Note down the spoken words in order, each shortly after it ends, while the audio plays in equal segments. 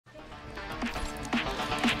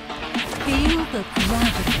the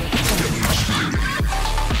gravity.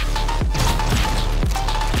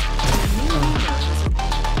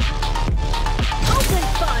 Open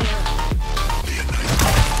fire.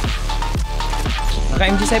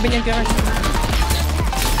 Naka-MG7 yan, Kaya.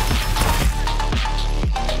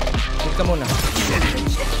 Click ka muna.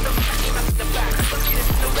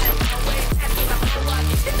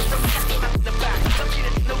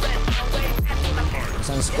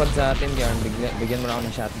 Isang squad sa atin, Kaya. Bigyan mo na ako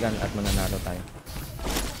ng shotgun at mananalo tayo.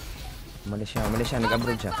 Umalis siya.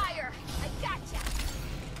 Nag-abroad siya.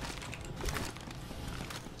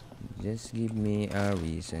 Just give me a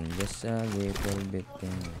reason, just a little bit.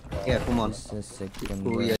 Yeah, come on. Just a second.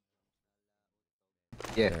 Oh, yeah.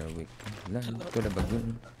 Yeah. There we go. Ito na bagyo.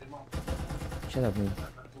 Shut up, man.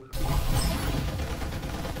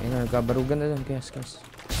 Ayun na, nagkabarugan na doon. Kaya, Skars.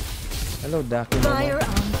 Hello, Daki. Fire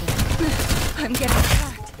on them. I'm getting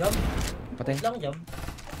attacked. Jump. Patay. Wait lang, jump.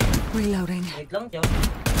 Reloading. Wait lang, jump.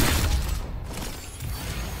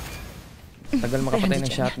 Tagal makapatay ng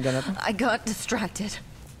shotgun na to. I got distracted.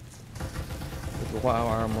 Kukuha ang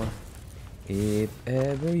armor. If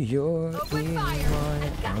ever you're in my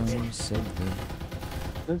arms again.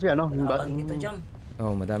 Doon siya, no? Laban kita, jump.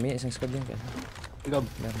 Oh, madami. Isang squad yan. Ikaw.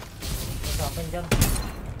 Sa akin, jump.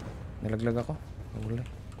 Nalaglag ako. Wala.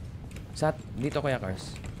 Dito kaya,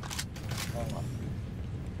 Cars. Oo nga.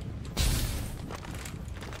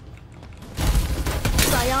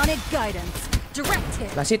 Bionic guidance. Direct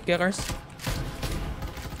hit. Last hit kaya, Cars.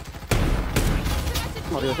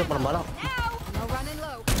 Mario siya, parang balak. No running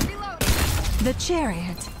low. Reload. The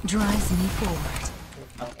chariot drives me forward.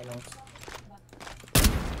 Ang inong.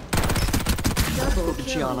 Double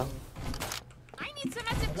kill. I need some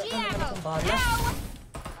SMG ammo. Bala.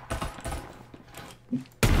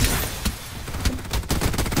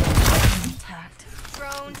 Intact.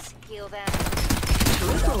 Drones, heal them.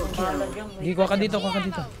 Bala, jump. Hindi, kuha ka dito.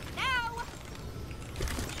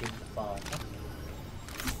 Shit, bala.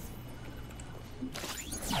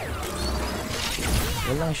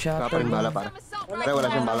 Walang shot. Wala pa rin bala, pare. Pre, wala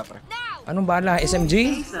siyang bala, pre. Anong bala?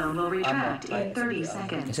 SMG? Zone will retract in 30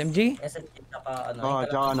 seconds. SMG? SMG, saka ano. Oo,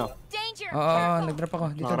 tsaka ano. Oo, nag-drop ako.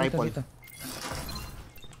 Dito. Rifle.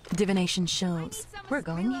 Divination shows. We're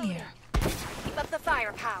going here. Keep up the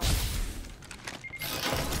firepower.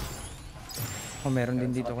 Oh, meron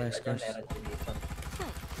din dito kaya, Skars. Meron din dito.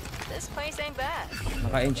 This place ain't bad.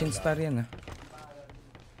 Naka-ancient star yan, ha.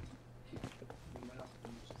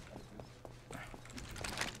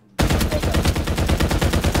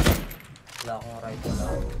 Wala akong rifle na.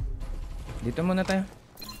 Dito muna tayo.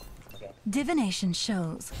 Divination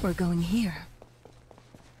shows. We're going here.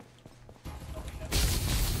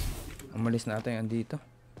 Umalis na ata yung andito.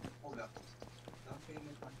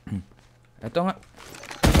 Ito nga.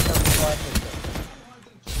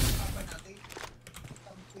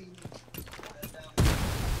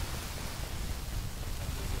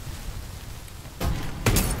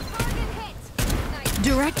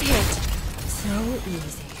 Direct hit. So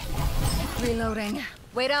easy. Reloading.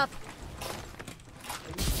 Wait up.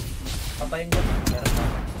 Papayin dyan. Meron pa.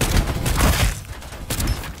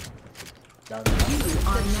 Down na. You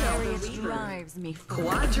are The now the chariot leader. drives me forward.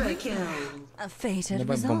 Quadra kill. A Ano fated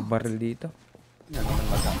ba ibang result. barrel dito?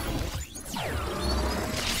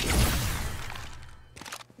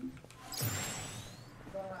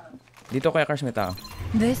 Dito kaya, Cars, may tao.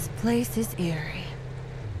 This place is eerie.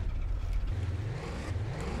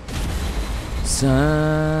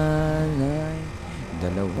 Sana'y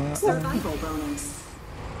dalawa. Survival bonus.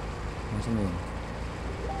 Nasaan na yun?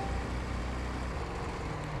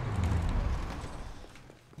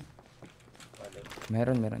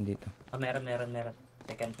 Meron dito. Ah, meron.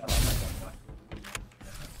 Second pa.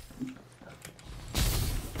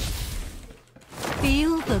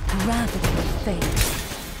 Feel the gravity of fate.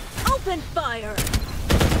 Open fire!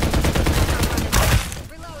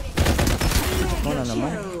 Wala naman.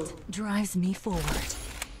 Drives me forward.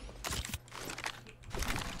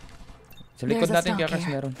 Sa likod There's a natin kaya, stock Cars,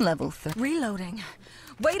 here. meron. Level 3. Reloading.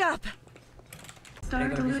 Wait up!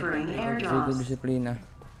 Start delivering Sige, airdrops. disiplina.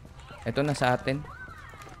 Ito na sa atin.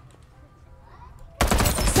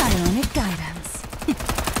 Psionic guidance.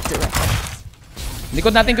 Direct.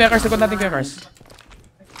 Likod natin kaya, Cars.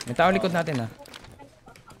 May tao likod natin, ha.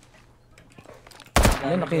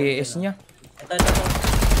 Ayun, naki-ES niya. Ito.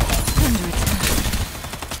 Under attack.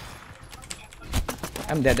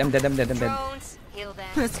 I'm dead. Drones, heal them.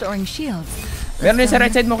 Restoring shields. Meron din sa right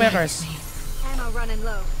side mo kaya, Cars. Ammo running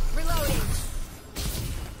low. Reloading.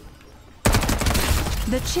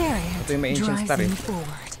 The chariot Ito yung may ancient drives star, eh. me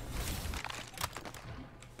forward.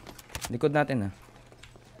 Likod natin, ha.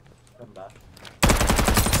 Ano ba?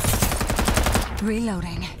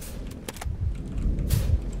 Reloading.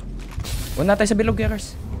 Una tayo sa bilog,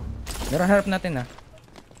 Yakers. Meron harap natin, ha.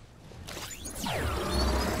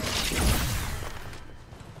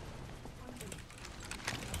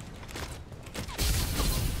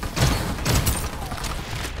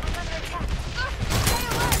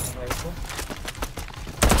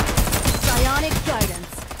 Bionic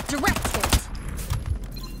guidance. Direct hit.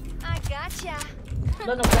 I gotcha.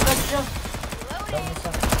 Wala, naglalag siya. Reloading.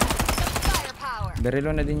 Isa. Firepower.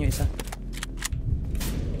 Berilo na din yung isa.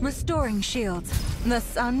 Restoring shields. The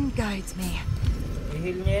sun guides me.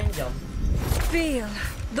 I-heal niya yan, Jam. Feel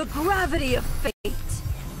the gravity of fate.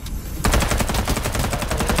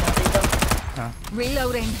 Ha?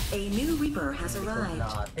 Reloading. A new Reaper has arrived.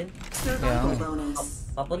 Natin. Survival Yeah. bonus.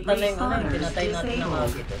 Papunta na yung ano, yung pinatay natin na mga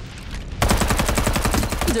gito.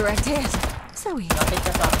 Direct hit. So easy. Kapit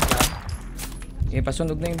ka sa akin dyan. Eh,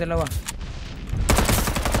 pasunog na yung dalawa.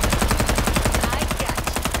 I gotcha.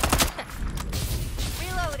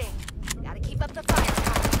 Reloading. Gotta keep up the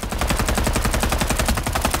firepower.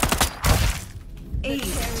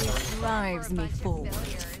 Ace. Drives me forward.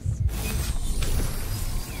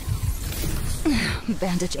 A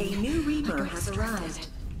Bandaging. new Reaper has arrived.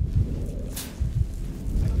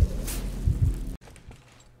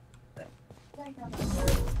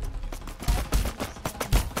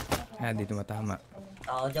 Ah, dito matama.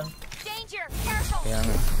 Tao dyan. Danger! Careful! Kaya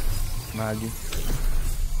nga. Magi.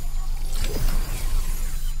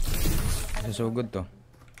 Susugod to.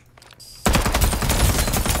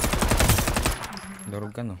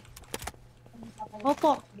 Durog ka, no?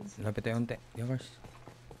 Opo. Lapit tayo unti. Yakers.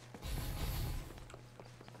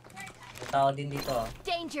 May tao din dito ah.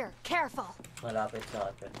 Danger! Careful! Malapit sa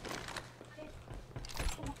atin.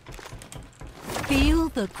 Feel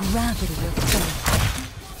the gravity of fate.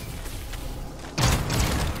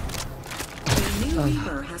 A new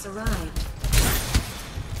Reaper has arrived.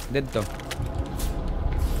 Dead to.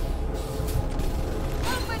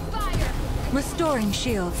 Open fire! Restoring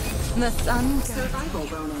shields. The sun guides. Survival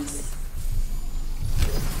bonus.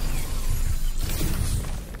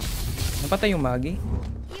 Napatay yung Magi?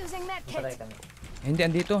 Using that Patay kit. kami. Eh, hindi,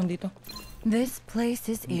 andito, andito. This place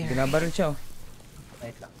is eerie. Binabaril siya, oh.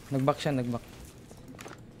 Wait lang. Nag-back siya, nag-back.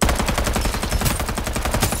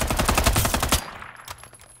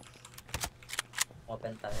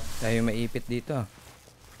 Open tayo. Tayo maipit dito, ah.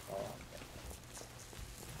 Oo.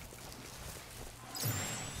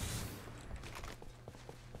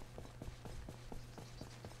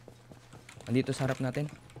 Andito sa harap natin.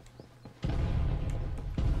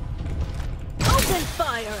 Open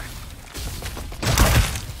fire.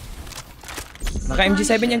 Naka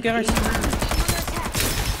MG7 yan, Yakers.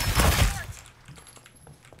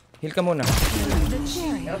 Heal ka muna. The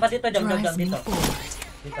chariot Meron pa dito, Jam, drives me dito. forward.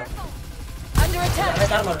 Dito. Under attack!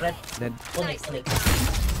 Red armor, red. Dead. Unik, unik.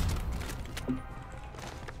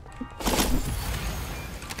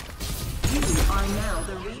 You are now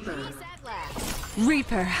the Reaper. At last.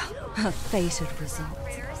 Reaper. A fated result.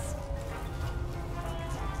 Prayers.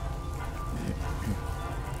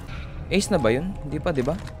 Ace na ba yun? Hindi pa, di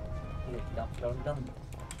ba? Unik, down.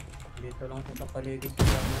 Dito lang sa paligid ko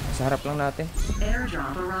lang. Sa harap lang natin.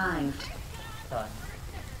 Airdrop arrived. Saan?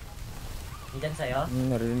 Diyan sa'yo?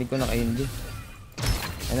 Narinig ko na kay MG.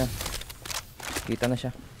 Ayan na. Kita na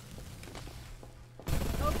siya.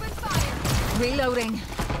 Open fire! Reloading.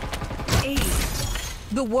 Ace.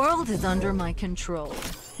 The world is under my control.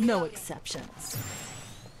 No exceptions.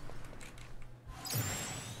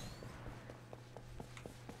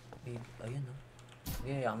 Ayun ah.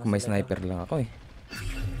 Yayaman May sila sniper lang ako, eh.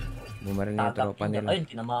 Bumaril na yung Tatak tropa niya. nila. Ayun,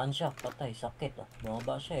 tinamaan siya. Patay, sakit ah.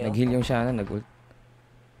 Bumaba siya eh. Nag-heal yung Shanna, nag-ult.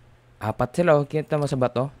 4 sila, oh. Kita mo sa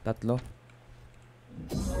bato? 3.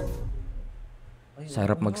 Ay,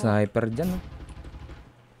 Sarap ano? mag-sniper dyan, oh.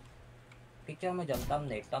 Picture mo dyan,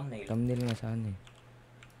 thumbnail. Thumbnail nga sana, eh.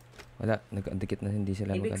 Wala, nag-dikit na hindi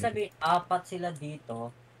sila Ibig mag-dikit. sabihin, 4 sila dito.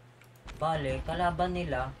 Bale, kalaban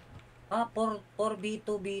nila.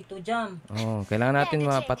 4B2B2 jam. Oo, kailangan natin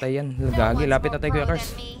mapatay yan. Gagi, lapit na tayo, Kuya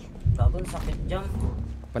Kars. Gagon, sakit jam.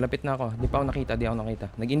 Palapit na ako. Di pa ako nakita, di ako nakita.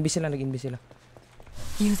 Nag-invis sila.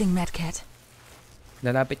 Using medkit.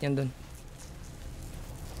 Lalapit yan dun.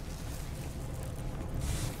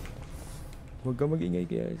 Huwag ka mag-ingay,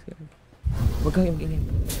 Kuya Kars. Huwag kang mag-ingay.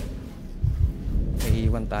 May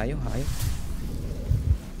iwan tayo, hayop.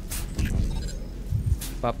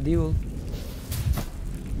 Pop deal.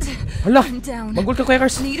 Hala! I'm down. Mag-ult ka, Kuya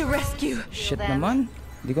Kars. Need a rescue. Shit naman.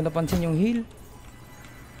 Hindi ko napansin yung heal.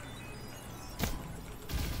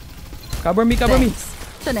 Cover me. Thanks.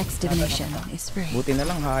 The next divination is free. Buti na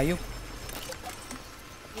lang, hayop.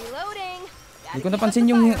 Reloading. Hindi ko napansin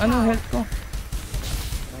yung health ko.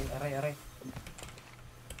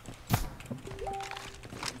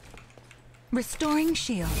 Restoring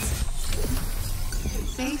shields.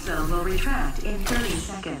 Safe zone will retract in 30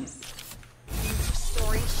 seconds.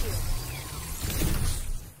 Restoring shield.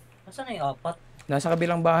 Nasaan na yung apat? Nasa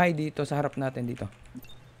kabilang bahay dito, sa harap natin dito.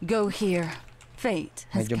 Go here. Fate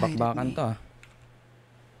has Medyo guided bakbakan me. to ah.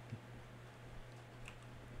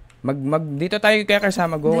 Dito tayo kaya Kars ha,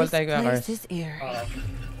 mag-wall This tayo kaya Kars. place is eerie.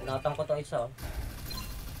 Pinatang ko to isa, oh.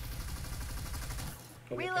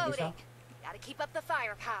 Reloading. Gotta keep up the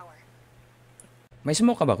firepower. May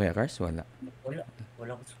smoke ka ba kuya Kars? Wala. Wala.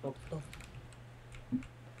 Wala ko scope to.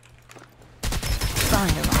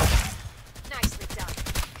 Farlight. Nicely done.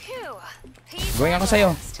 Phew. Peace Going at ako sa'yo.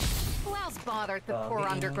 last. Who else bothered the Grabe poor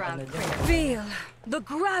yung underground ano dyan. critter? Feel the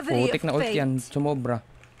gravity Putik na of ult fate. yan. Sumobra.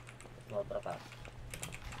 Sobra pa.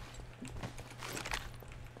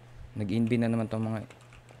 Nag-inbi na naman tong mga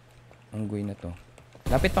unggoy na to.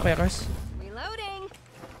 Lapit pa kuya Kars. Reloading.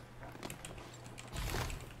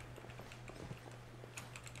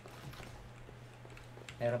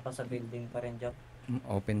 Meron pa sa building pa rin, Jack.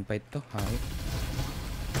 Open fight to. Hayop.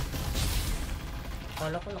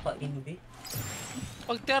 Kala ko naka-inbi.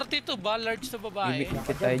 Pag 32 ba, large sa babae.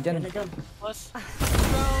 Ipit tayo dyan. Diyan na dyan. Mas,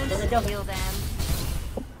 Diyan na dyan. Heal them.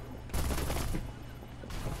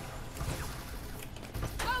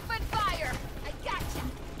 Open fire. I gotcha.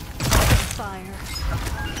 Fire.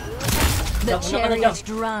 Jump, The ano ka na, chariot jump?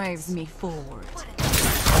 drives me forward.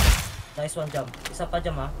 Nice one, Jam. Isa pa,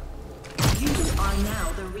 Jam, ha? You are now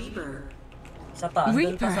the Reaper. Isa pa.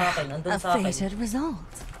 Andun Reaper, pa sa akin. Andun a sa akin. fated result.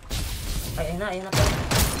 Ay, ayun na pa.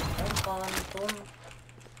 Ayun, panton.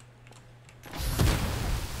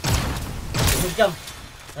 Good jump.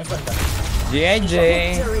 Nice one, Jam. GIJ!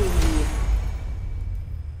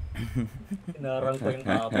 Inaral ko yung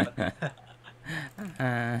apat.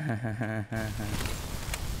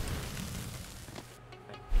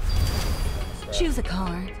 Choose a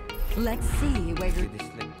card. Let's see where you're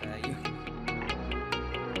Dislike tayo.